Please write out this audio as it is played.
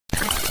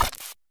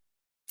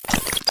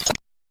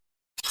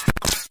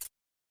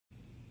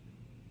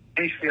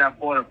Basically, I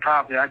bought a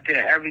property. I did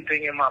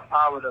everything in my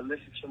power to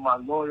listen to my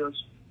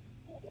lawyers.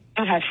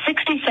 You have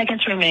 60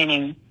 seconds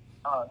remaining.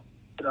 To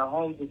the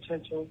home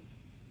detention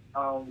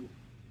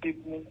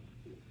people.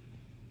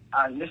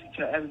 I listened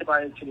to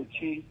everybody to the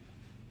T.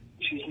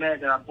 She's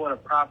mad that I bought a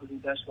property.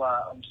 That's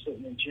why I'm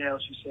sitting in jail.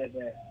 She said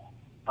that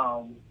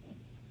I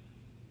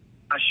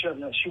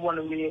shouldn't have. She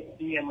wanted me to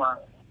be in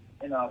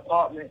an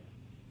apartment,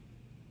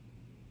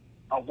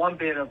 a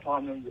one-bed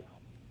apartment.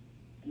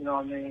 You know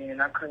what I mean?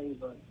 And I couldn't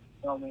even,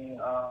 you know what I mean,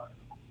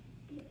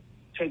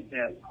 take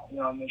that. You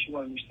know what I mean? She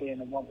wanted me to stay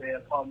in a one-bed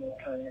apartment,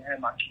 couldn't have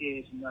my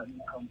kids and nothing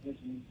to come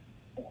visit me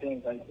and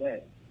things like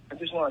that. I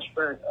just want to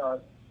spread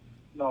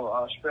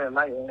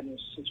light on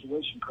this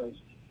situation because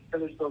I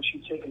feel as though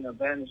she's taking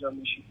advantage of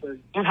me. She feels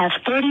you have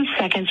 30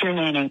 seconds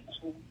remaining.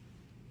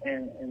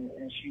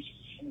 And she's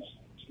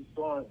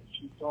doing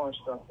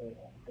stuff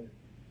that's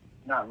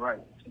not right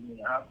to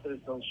me. I feel as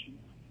though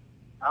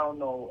I don't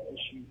know if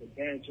she's a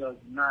bad judge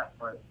or not,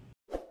 but